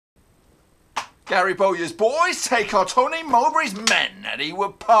Gary Bowyer's boys take on Tony Mowbray's men at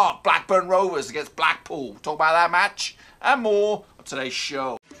Ewood Park. Blackburn Rovers against Blackpool. Talk about that match and more on today's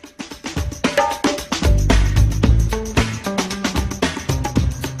show.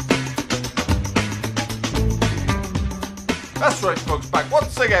 That's right, folks, back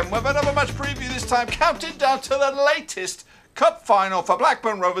once again with another match preview, this time counting down to the latest cup final for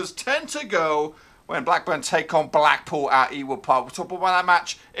Blackburn Rovers. 10 to go when Blackburn take on Blackpool at Ewood Park. We'll talk about that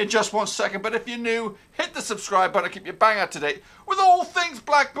match in just 1 second, but if you're new, hit the subscribe button to keep your bang up to date with all things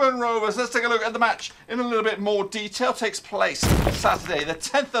Blackburn Rovers. Let's take a look at the match in a little bit more detail. It takes place Saturday the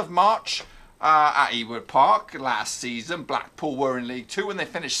 10th of March at Ewood Park. Last season, Blackpool were in League 2 when they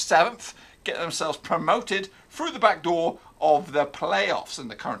finished 7th, getting themselves promoted through the back door of the playoffs, and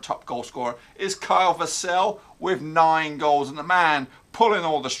the current top goal scorer is Kyle Vassell with 9 goals, and the man pulling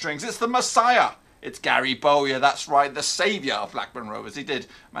all the strings, it's the Messiah, it's Gary Bowyer. That's right, the saviour of Blackburn Rovers. He did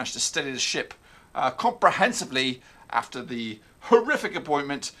manage to steady the ship comprehensively after the horrific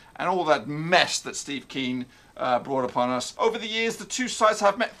appointment and all that mess that Steve Keane brought upon us. Over the years, the two sides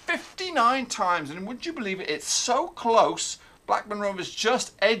have met 59 times, and would you believe it, it's so close. Blackburn Rovers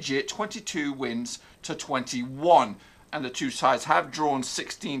just edge it 22 wins to 21. And the two sides have drawn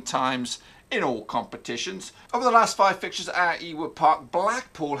 16 times in all competitions. Over the last 5 fixtures at Ewood Park,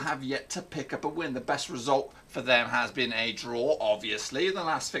 Blackpool have yet to pick up a win. The best result for them has been a draw, obviously. The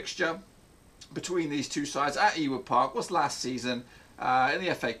last fixture between these two sides at Ewood Park was last season in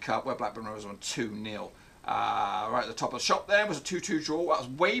the FA Cup, where Blackburn Rovers won 2-0. Right at the top of the shop there was a 2-2 draw. That was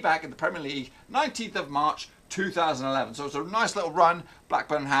way back in the Premier League, 19th of March 2011. So it's a nice little run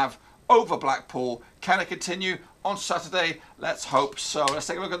Blackburn have over Blackpool. Can it continue on Saturday? Let's hope so. Let's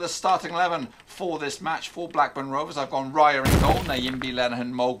take a look at the starting 11 for this match for Blackburn Rovers. I've gone Ryer in goal, Nayimbi,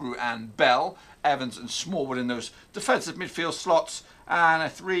 Lenihan, Mulgrew and Bell. Evans and Smallwood in those defensive midfield slots, and a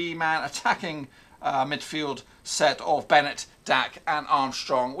 3-man attacking midfield set of Bennett, Dack and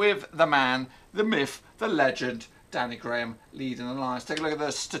Armstrong, with the man, the myth, the legend, Danny Graham leading the lines. Take a look at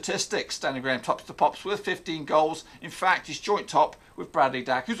the statistics. Danny Graham tops the pops with 15 goals. In fact, he's joint top with Bradley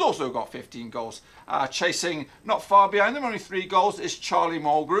Dack, who's also got 15 goals. Chasing not far behind them, only 3 goals, is Charlie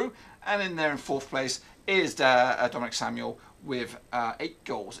Mulgrew. And in there in 4th place is Dominic Samuel with 8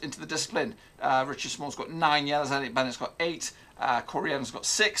 goals. Into the discipline, Richard Small's got 9 yellows, Elliot Bennett's got 8, Corey Evans got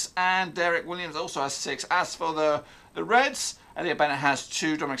 6, and Derek Williams also has 6. As for the Reds, Elliot Bennett has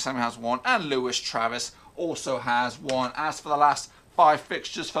 2, Dominic Samuel has 1, and Lewis Travis also has 1. As for the last 5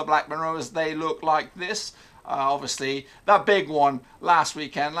 fixtures for Blackburn Rovers, they look like this. Obviously, that big one last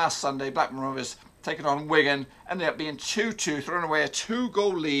weekend, last Sunday, Blackburn Rovers taking on Wigan, ended up being 2-2, throwing away a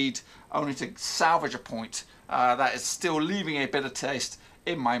 2-goal lead, only to salvage a point. That is still leaving a bitter taste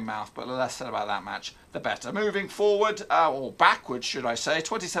in my mouth, but the less said about that match, the better. Moving forward, or backwards should I say,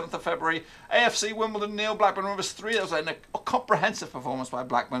 27th of February, AFC Wimbledon 0, Blackburn Rovers 3. That was a comprehensive performance by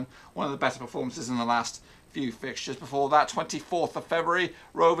Blackburn, one of the better performances in the last few fixtures. Before that, 24th of February,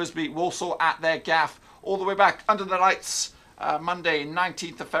 Rovers beat Walsall at their gaff, all the way back under the lights. Monday,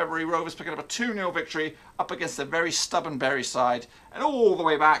 19th of February, Rovers picking up a 2-0 victory up against a very stubborn Bury side. And all the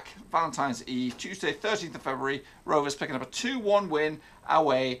way back, Valentine's Eve, Tuesday, 13th of February, Rovers picking up a 2-1 win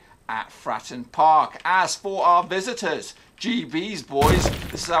away at Fratton Park. As for our visitors, GB's boys,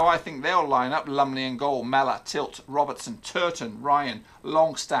 this is how I think they'll line up. Lumley in goal, Mellor, Tilt, Robertson, Turton, Ryan,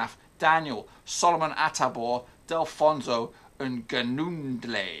 Longstaff, Daniel, Solomon Atabor, Delfonso, and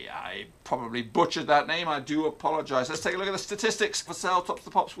Ganundle. I probably butchered that name, I do apologise. Let's take a look at the statistics. Vassell tops the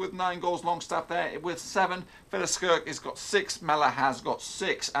pops with 9 goals, Longstaff there with 7. Philliskirk has got 6, Mellor has got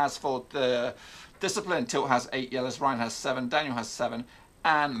 6. As for the discipline, Tilt has 8 yellows, Ryan has 7, Daniel has 7,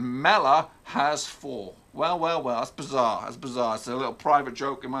 and Mellor has 4. Well, that's bizarre, It's a little private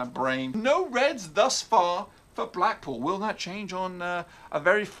joke in my brain. No Reds thus far for Blackpool. Will that change on a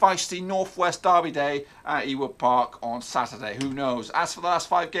very feisty Northwest Derby day at Ewood Park on Saturday? Who knows? As for the last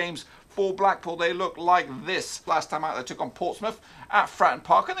 5 games for Blackpool, they look like this. Last time out, they took on Portsmouth at Fratton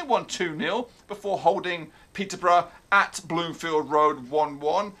Park and they won 2-0 before holding Peterborough at Bloomfield Road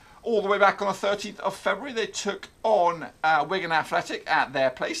 1-1. All the way back on the 13th of February, they took on Wigan Athletic at their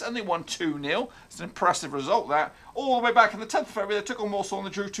place and they won 2-0. It's an impressive result, that. All the way back on the 10th of February, they took on Walsall and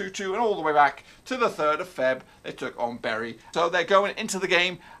they drew 2-2. And all the way back to the 3rd of Feb, they took on Bury. So they're going into the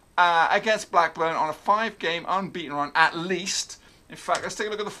game against Blackburn on a 5-game unbeaten run at least. In fact, let's take a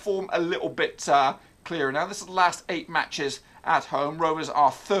look at the form a little bit clearer now. This is the last 8 matches at home. Rovers are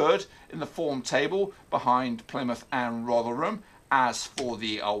 3rd in the form table behind Plymouth and Rotherham. As for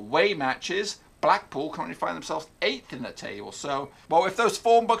the away matches, Blackpool currently find themselves 8th in the table. So, well, if those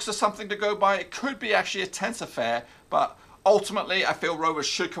form books are something to go by, it could be actually a tense affair. But Ultimately, I feel Rovers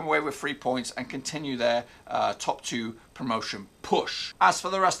should come away with 3 points and continue their top 2 promotion push. As for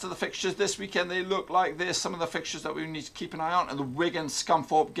the rest of the fixtures this weekend, they look like this. Some of the fixtures that we need to keep an eye on. And the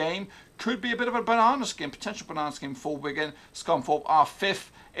Wigan-Scunthorpe game could be a bit of a banana skin, potential banana skin for Wigan. Scunthorpe are 5th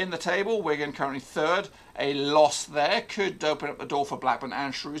in the table. Wigan currently 3rd. A loss there could open up the door for Blackburn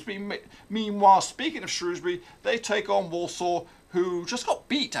and Shrewsbury. Meanwhile, speaking of Shrewsbury, they take on Walsall, who just got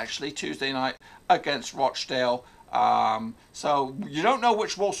beat actually Tuesday night against Rochdale. So you don't know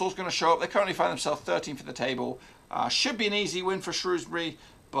which Walsall's going to show up. They currently find themselves 13th for the table. Should be an easy win for Shrewsbury,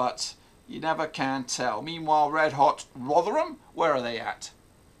 but you never can tell. Meanwhile, red hot Rotherham, where are they at?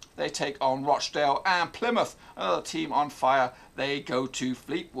 They take on Rochdale, and Plymouth, another team on fire. They go to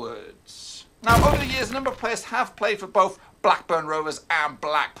Fleetwoods. Now, over the years, a number of players have played for both Blackburn Rovers and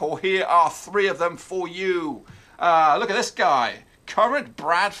Blackpool. Here are 3 of them for you. Look at this guy, current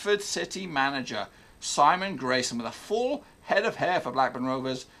Bradford City manager, Simon Grayson, with a full head of hair for Blackburn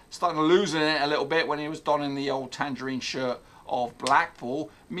Rovers, starting losing it a little bit when he was donning the old tangerine shirt of Blackpool.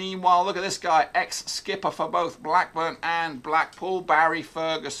 Meanwhile, look at this guy, ex-skipper for both Blackburn and Blackpool, Barry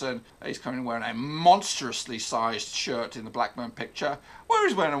Ferguson. He's currently wearing a monstrously sized shirt in the Blackburn picture, where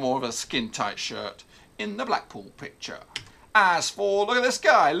he's wearing more of a skin-tight shirt in the Blackpool picture. As for, look at this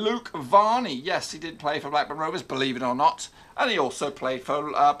guy, Luke Varney. Yes, he did play for Blackburn Rovers, believe it or not. And he also played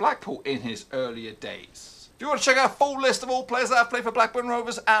for Blackpool in his earlier days. If you want to check out a full list of all players that have played for Blackburn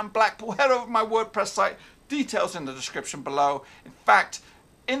Rovers and Blackpool, head over to my WordPress site. Details in the description below. In fact,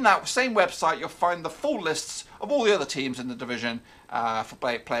 in that same website, you'll find the full lists of all the other teams in the division for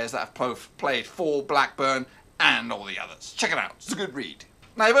players that have played for Blackburn and all the others. Check it out. It's a good read.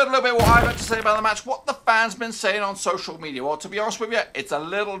 Now, you've heard a little bit what I've had to say about the match, what the fans been saying on social media. Well, to be honest with you, it's a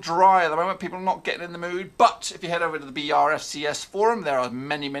little dry at the moment. People are not getting in the mood. But if you head over to the BRFCS forum, there are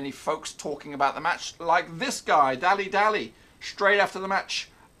many, many folks talking about the match. Like this guy, Dally Dally, straight after the match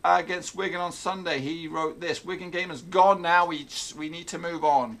against Wigan on Sunday. He wrote this: Wigan game is gone now. We need to move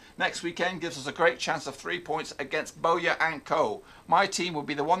on. Next weekend gives us a great chance of 3 points against Bowyer and co. My team will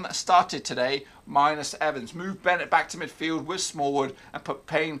be the one that started today, minus Evans. Move Bennett back to midfield with Smallwood and put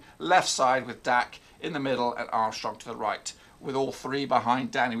Payne left side with Dak in the middle and Armstrong to the right, with all 3 behind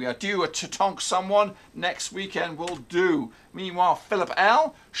Danny. We are due to tonk someone. Next weekend will do. Meanwhile, Philip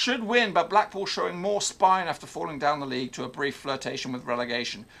L should win, but Blackpool showing more spine after falling down the league to a brief flirtation with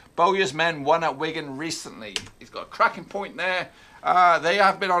relegation. Bowyer's men won at Wigan recently. He's got a cracking point there. They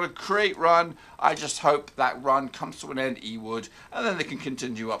have been on a great run. I just hope that run comes to an end, he would, and then they can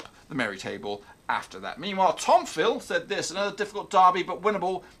continue up the merry table after that. Meanwhile, Tom Phil said this: another difficult derby, but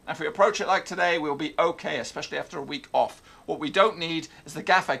winnable. And if we approach it like today, we'll be okay, especially after a week off. What we don't need is the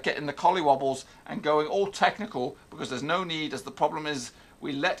gaffer getting the collywobbles and going all technical, because there's no need, as the problem is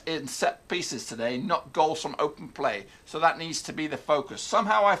we let in set pieces today, not goals from open play. So that needs to be the focus.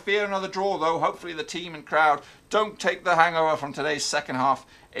 Somehow I fear another draw, though. Hopefully the team and crowd don't take the hangover from today's second half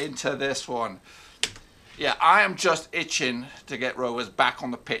into this one. Yeah, I am just itching to get Rovers back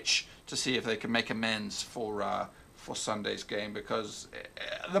on the pitch to see if they can make amends for Sunday's game, because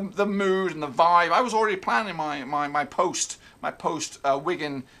the mood and the vibe. I was already planning my post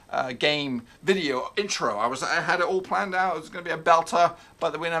Wigan game video intro. I had it all planned out. It was going to be a belter,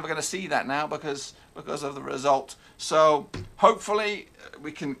 but we're never going to see that now because of the result. So hopefully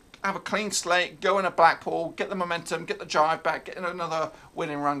we can have a clean slate, go in at Blackpool, get the momentum, get the drive back, get another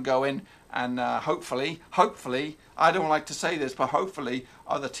winning run going. And hopefully, I don't like to say this, but hopefully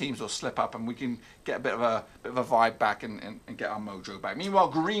other teams will slip up and we can get a bit of a vibe back and get our mojo back. Meanwhile,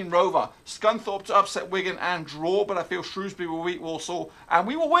 Green Rover, Scunthorpe to upset Wigan and draw, but I feel Shrewsbury will beat Walsall and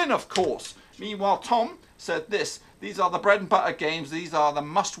we will win, of course. Meanwhile, Tom said this: these are the bread and butter games. These are the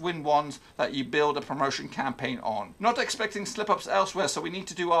must-win ones that you build a promotion campaign on. Not expecting slip-ups elsewhere, so we need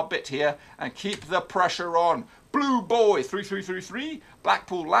to do our bit here and keep the pressure on. Blue Boy 3-3-3-3.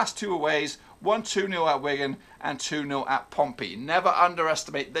 Blackpool last 2 aways, 1-2-0 at Wigan and 2-0 at Pompey. Never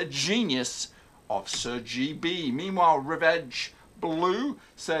underestimate the genius of Sir GB. Meanwhile, Revenge Blue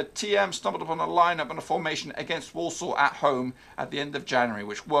said TM stumbled upon a lineup and a formation against Walsall at home at the end of January,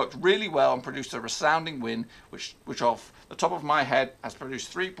 which worked really well and produced a resounding win, which off the top of my head has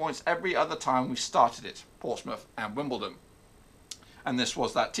produced 3 points every other time we started it, Portsmouth and Wimbledon. And this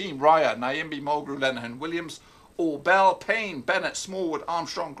was that team: Raya, Naimbi, Mulgrew, Lenihan, Williams, Bell, Payne, Bennett, Smallwood,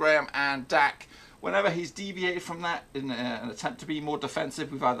 Armstrong, Graham and Dak. Whenever he's deviated from that in an attempt to be more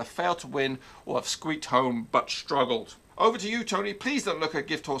defensive, we've either failed to win or have squeaked home but struggled. Over to you, Tony. Please don't look a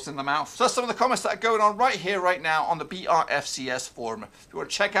gift horse in the mouth. So that's some of the comments that are going on right here, right now on the BRFCS forum. If you want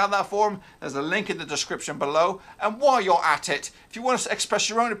to check out that forum, there's a link in the description below. And while you're at it, if you want to express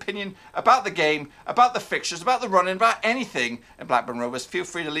your own opinion about the game, about the fixtures, about the run-in, about anything in Blackburn Rovers, feel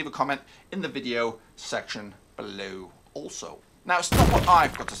free to leave a comment in the video section below also. Now, it's not what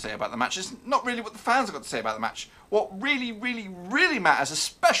I've got to say about the match. It's not really what the fans have got to say about the match. What really, really, really matters,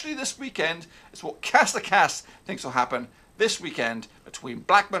 especially this weekend, is what Cast the Cast thinks will happen this weekend between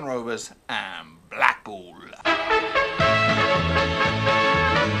Blackburn Rovers and Blackpool.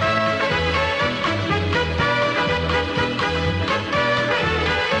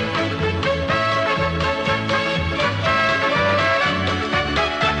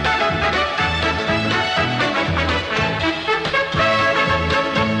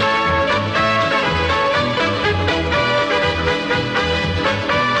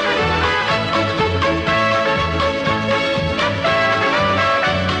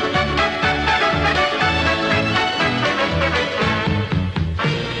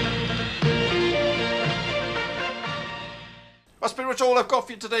 That's pretty much all I've got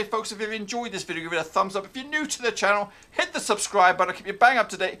for you today, folks. If you've enjoyed this video, give it a thumbs up. If you're new to the channel, hit the subscribe button. Keep you bang up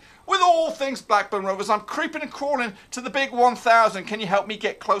to date with all things Blackburn Rovers. I'm creeping and crawling to the big 1,000. Can you help me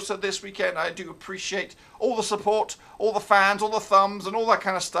get closer this weekend? I do appreciate all the support, all the fans, all the thumbs, and all that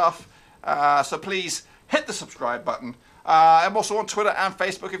kind of stuff. So please hit the subscribe button. I'm also on Twitter and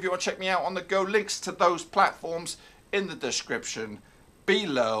Facebook if you want to check me out on the go. Links to those platforms in the description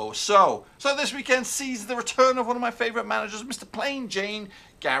below. So this weekend sees the return of one of my favourite managers, Mr. Plain Jane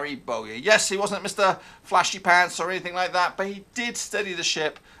Gary Bowyer. Yes, he wasn't Mr. Flashy Pants or anything like that, but he did steady the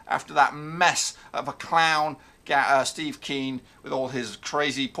ship after that mess of a clown, Steve Keane, with all his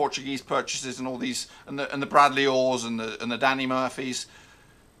crazy Portuguese purchases and all these, and the Bradley Orrs and the Danny Murphys.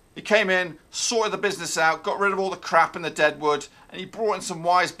 He came in, sorted the business out, got rid of all the crap in the deadwood, and he brought in some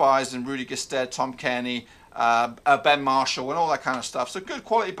wise buys in Rudy Gestead, Tom Kenny, Ben Marshall, and all that kind of stuff. So good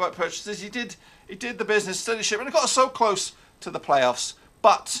quality purchases. He did the business, steady ship, and it got us so close to the playoffs.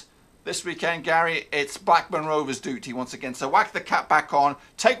 But this weekend, Gary, it's Blackburn Rovers duty once again. So whack the cap back on,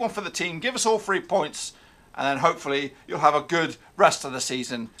 take one for the team, give us all 3 points, and then hopefully you'll have a good rest of the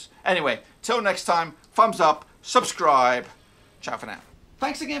season. Anyway, till next time, thumbs up, subscribe. Ciao for now.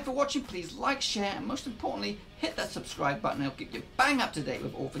 Thanks again for watching. Please like, share, and most importantly, hit that subscribe button. It'll keep you bang up to date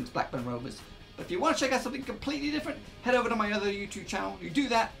with all things Blackburn Rovers. But if you want to check out something completely different, head over to my other YouTube channel. You do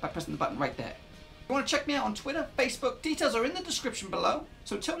that by pressing the button right there. If you want to check me out on Twitter, Facebook, details are in the description below.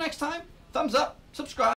 So until next time, thumbs up, subscribe.